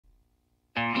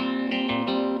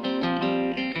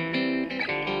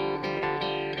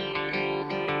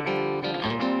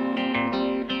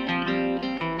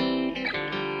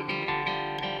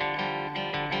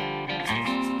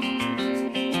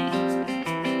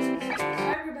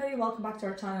welcome back to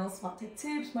our channel Smart Tech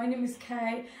Tips. My name is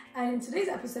Kay, and in today's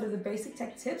episode of the Basic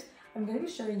Tech Tips, I'm going to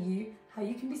be showing you how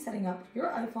you can be setting up your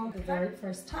iPhone for the very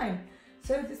first time.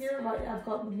 So this here, what I've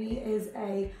got with me is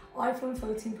a iPhone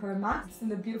 14 Pro Max. It's in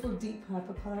the beautiful deep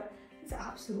purple color. It's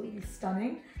absolutely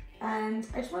stunning, and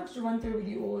I just wanted to run through with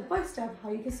you all by step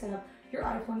how you can set up your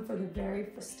iPhone for the very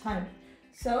first time.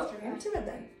 So straight into it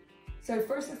then. So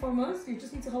first and foremost, you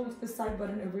just need to hold the side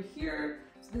button over here.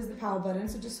 So this is the power button,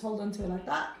 so just hold onto it like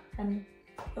that and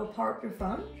it'll power up your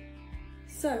phone.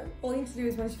 So all you need to do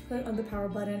is once you click on the power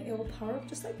button, it will power up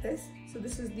just like this. So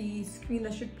this is the screen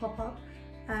that should pop up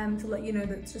to let you know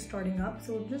that it's just starting up.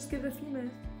 So we'll just give it a few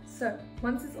minutes. So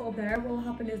once it's all there, what will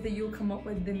happen is that you'll come up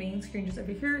with the main screen just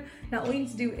over here. Now all you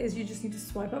need to do is you just need to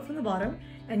swipe up from the bottom,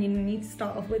 and you need to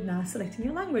start off with now selecting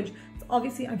your language. So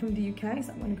obviously I'm from the UK,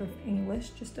 so I'm going to go for English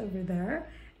just over there.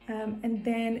 And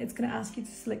then it's going to ask you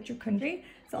to select your country.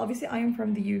 So obviously I am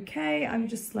from the UK, I'm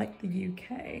just select the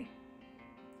UK.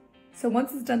 So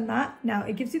once it's done that, now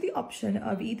it gives you the option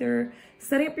of either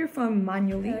setting up your phone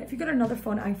manually. If you've got another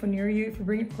iPhone near you, if you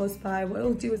bring it close by, what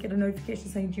it'll do is get a notification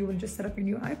saying you want to just set up your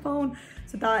new iPhone.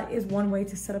 So that is one way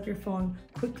to set up your phone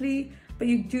quickly. But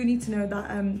you do need to know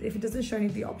that if it doesn't show any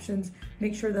of the options,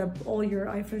 make sure that all your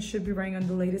iPhones should be running on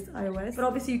the latest iOS. But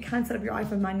obviously you can set up your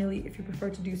iPhone manually if you prefer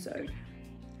to do so.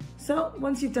 So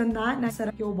once you've done that, now set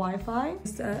up your Wi-Fi.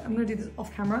 I'm going to do this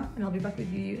off camera and I'll be back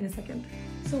with you in a second.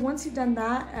 So once you've done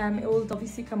that, it will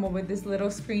obviously come up with this little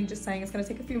screen just saying it's going to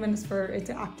take a few minutes for it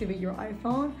to activate your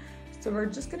iPhone. So we're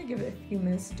just going to give it a few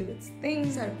minutes to do its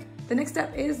thing. So the next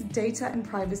step is data and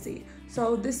privacy.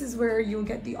 So this is where you'll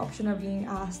get the option of being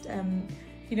asked,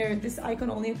 you know, this icon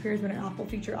only appears when an Apple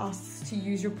feature asks to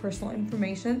use your personal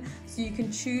information. So you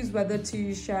can choose whether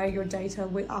to share your data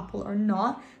with Apple or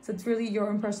not. So it's really your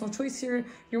own personal choice here.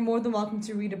 You're more than welcome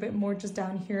to read a bit more just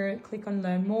down here, click on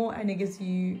learn more, and it gives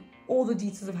you all the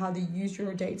details of how they use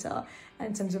your data and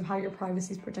in terms of how your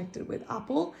privacy is protected with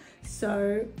Apple.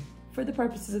 So for the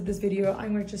purposes of this video,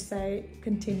 I'm going to just say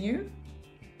continue.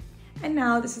 And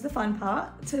now this is the fun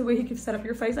part, to where you can set up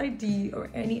your Face ID or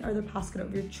any other passcode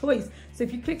of your choice. So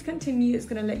if you click continue, it's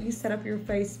going to let you set up your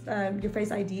Face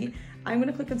ID. I'm going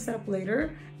to click on set up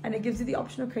later, and it gives you the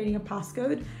option of creating a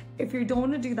passcode. If you don't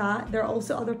want to do that, there are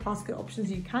also other passcode options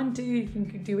you can do. You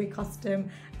can do a custom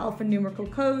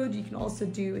alphanumerical code. You can also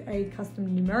do a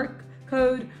custom numeric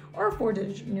code or a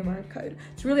 4-digit numeric code.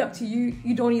 It's really up to you.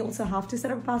 You don't also have to set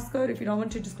up a passcode. If you don't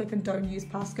want to, just click on don't use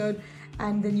passcode,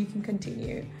 and then you can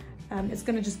continue. It's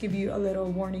going to just give you a little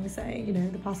warning saying, you know,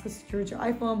 the passcode secured to your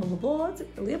iPhone, blah, blah, blah. It's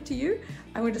really up to you.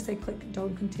 I'm going to say click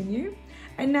don't continue.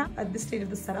 And now at this stage of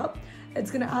the setup,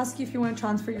 it's going to ask you if you want to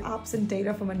transfer your apps and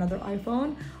data from another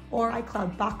iPhone or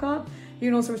iCloud backup. You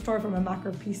can also restore from a Mac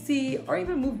or PC, or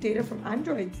even move data from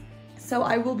Android. So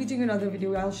I will be doing another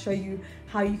video where I'll show you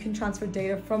how you can transfer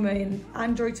data from an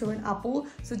Android to an Apple.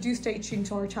 So do stay tuned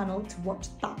to our channel to watch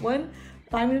that one.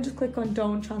 But I'm going to just click on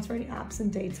don't transfer any apps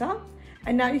and data.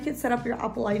 And now you can set up your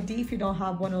Apple ID if you don't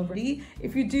have one already.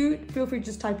 If you do, feel free to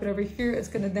just type it over here. It's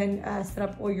going to then set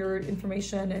up all your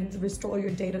information and restore all your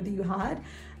data that you had.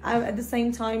 At the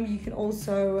same time, you can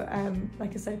also,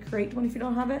 like I said, create one if you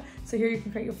don't have it. So here you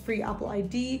can create your free Apple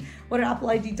ID. What an Apple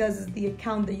ID does is the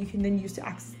account that you can then use to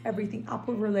access everything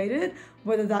Apple related,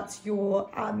 whether that's your,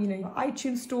 you know, your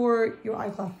iTunes store, your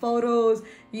iCloud photos,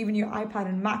 even your iPad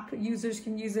and Mac users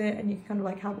can use it, and you can kind of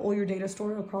like have all your data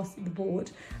stored across the board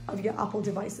of your Apple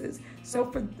devices.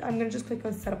 So I'm going to just click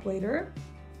on set up later.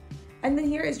 And then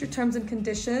here is your terms and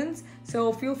conditions.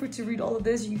 So feel free to read all of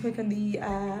this. You can click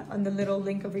on the little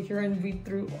link over here and read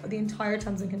through the entire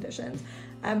terms and conditions.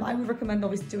 I would recommend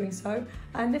always doing so.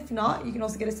 And if not, you can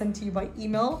also get it sent to you by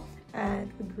email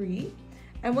and agree.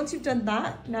 And once you've done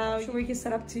that, now you can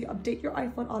set up to update your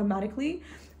iPhone automatically,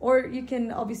 or you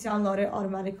can obviously download it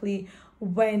automatically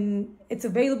when it's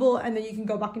available, and then you can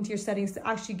go back into your settings to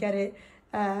actually get it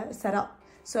set up.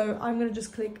 So I'm going to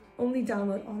just click only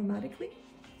download automatically.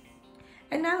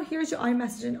 And now here's your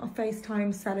iMessage and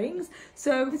FaceTime settings.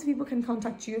 So these people can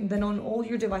contact you then on all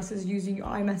your devices using your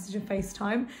iMessage and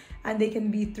FaceTime, and they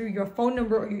can be through your phone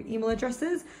number or your email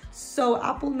addresses. So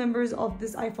Apple members of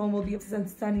this iPhone will be able to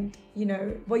send, you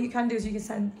know, what you can do is you can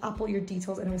send Apple your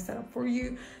details and it will set up for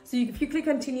you. So if you click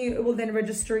continue, it will then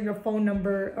register your phone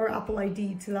number or Apple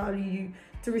ID to allow you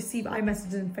to receive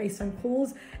iMessage and FaceTime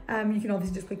calls. You can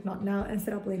obviously just click not now and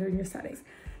set up later in your settings.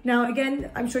 Now,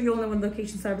 again, I'm sure you all know what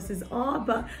location services are,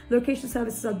 but location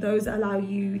services are those that allow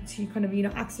you to kind of, you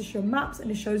know, access your maps,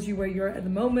 and it shows you where you're at the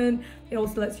moment. It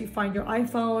also lets you find your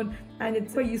iPhone, and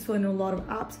it's very useful in a lot of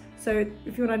apps. So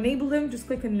if you want to enable them, just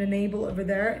click on enable over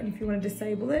there. And if you want to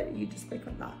disable it, you just click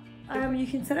on that. you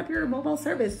can set up your mobile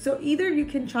service. So either you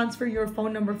can transfer your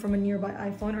phone number from a nearby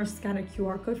iPhone or scan a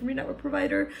QR code from your network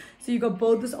provider. So you got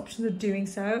both those options of doing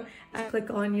so. And click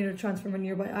on, transfer from a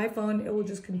nearby iPhone. It will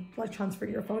just like transfer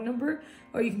your phone number,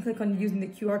 or you can click on using the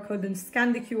QR code, then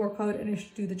scan the QR code and it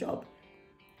should do the job.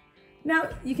 Now,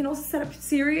 you can also set up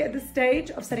Siri at this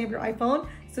stage of setting up your iPhone.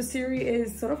 So Siri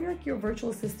is sort of like your virtual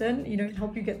assistant, it can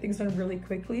help you get things done really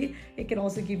quickly. It can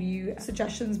also give you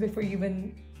suggestions before you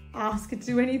even ask it to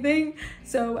do anything.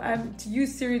 So to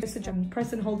use Siri, just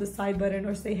press and hold the side button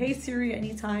or say, hey Siri,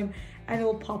 anytime, and it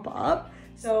will pop up.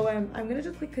 So I'm gonna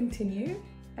just click continue.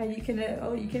 And you can,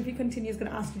 if you continue, it's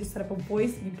gonna ask you to set up a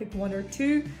voice. You can pick one or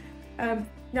two.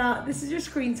 Now, this is your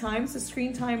screen time. So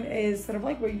screen time is sort of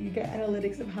like where you get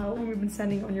analytics of how long we've been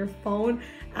sending on your phone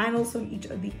and also in each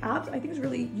of the apps. I think it's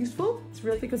really useful. It's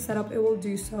really quick setup. It will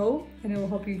do so, and it will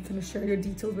help you kind of share your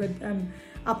details with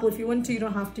Apple if you want to. You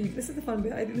don't have to. This is the fun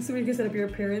bit. I think this is where you can set up your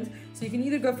appearance. So you can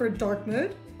either go for a dark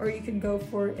mode or you can go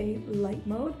for a light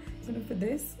mode. So for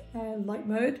this light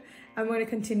mode, I'm going to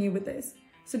continue with this.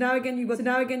 So now again, you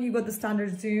got the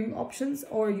standard zoom options,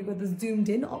 or you got the zoomed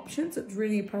in options. So it's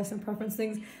really a personal preference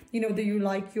things. Whether you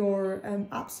like your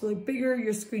apps to look bigger,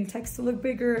 your screen text to look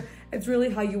bigger. It's really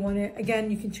how you want it. Again,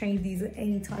 you can change these at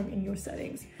any time in your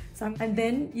settings. And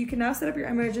then you can now set up your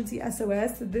emergency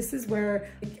SOS. So this is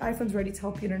where iPhone's ready to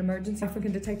help you in an emergency. iPhone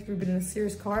can detect if you've been in a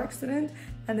serious car accident,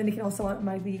 and then it can also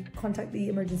automatically contact the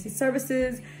emergency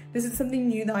services. This is something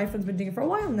new that iPhone's been doing for a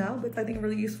while now, but I think a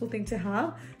really useful thing to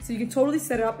have. So you can totally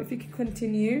set it up if you can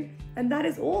continue. And that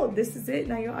is all. This is it.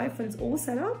 Now your iPhone is all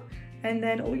set up. And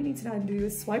then all you need to now do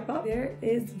is swipe up. There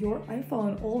is your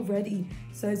iPhone all ready.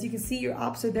 So as you can see, your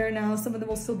apps are there now. Some of them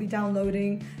will still be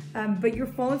downloading, but your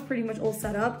phone's pretty much all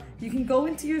set up. You can go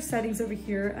into your settings over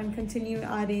here and continue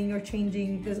adding or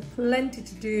changing. There's plenty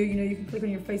to do. You can click on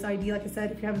your Face ID, like I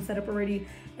said, if you haven't set up already,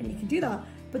 and you can do that.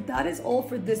 But that is all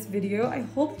for this video. I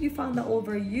hope you found that all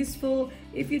very useful.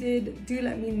 If you did, do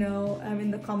let me know in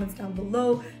the comments down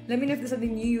below. Let me know if there's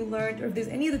something new you learned, or if there's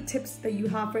any other tips that you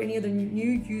have for any other new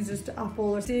users to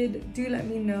Apple. Or do let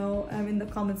me know in the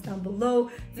comments down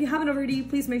below. If you haven't already,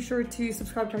 please make sure to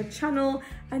subscribe to our channel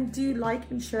and do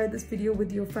like and share this video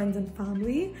with your friends and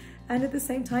family. And at the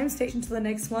same time, stay tuned to the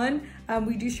next one.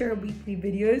 We do share weekly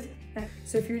videos.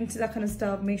 So if you're into that kind of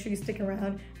stuff, make sure you stick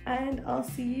around, and I'll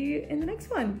see you in the next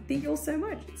one. Thank you all so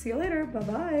much. See you later.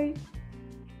 Bye-bye.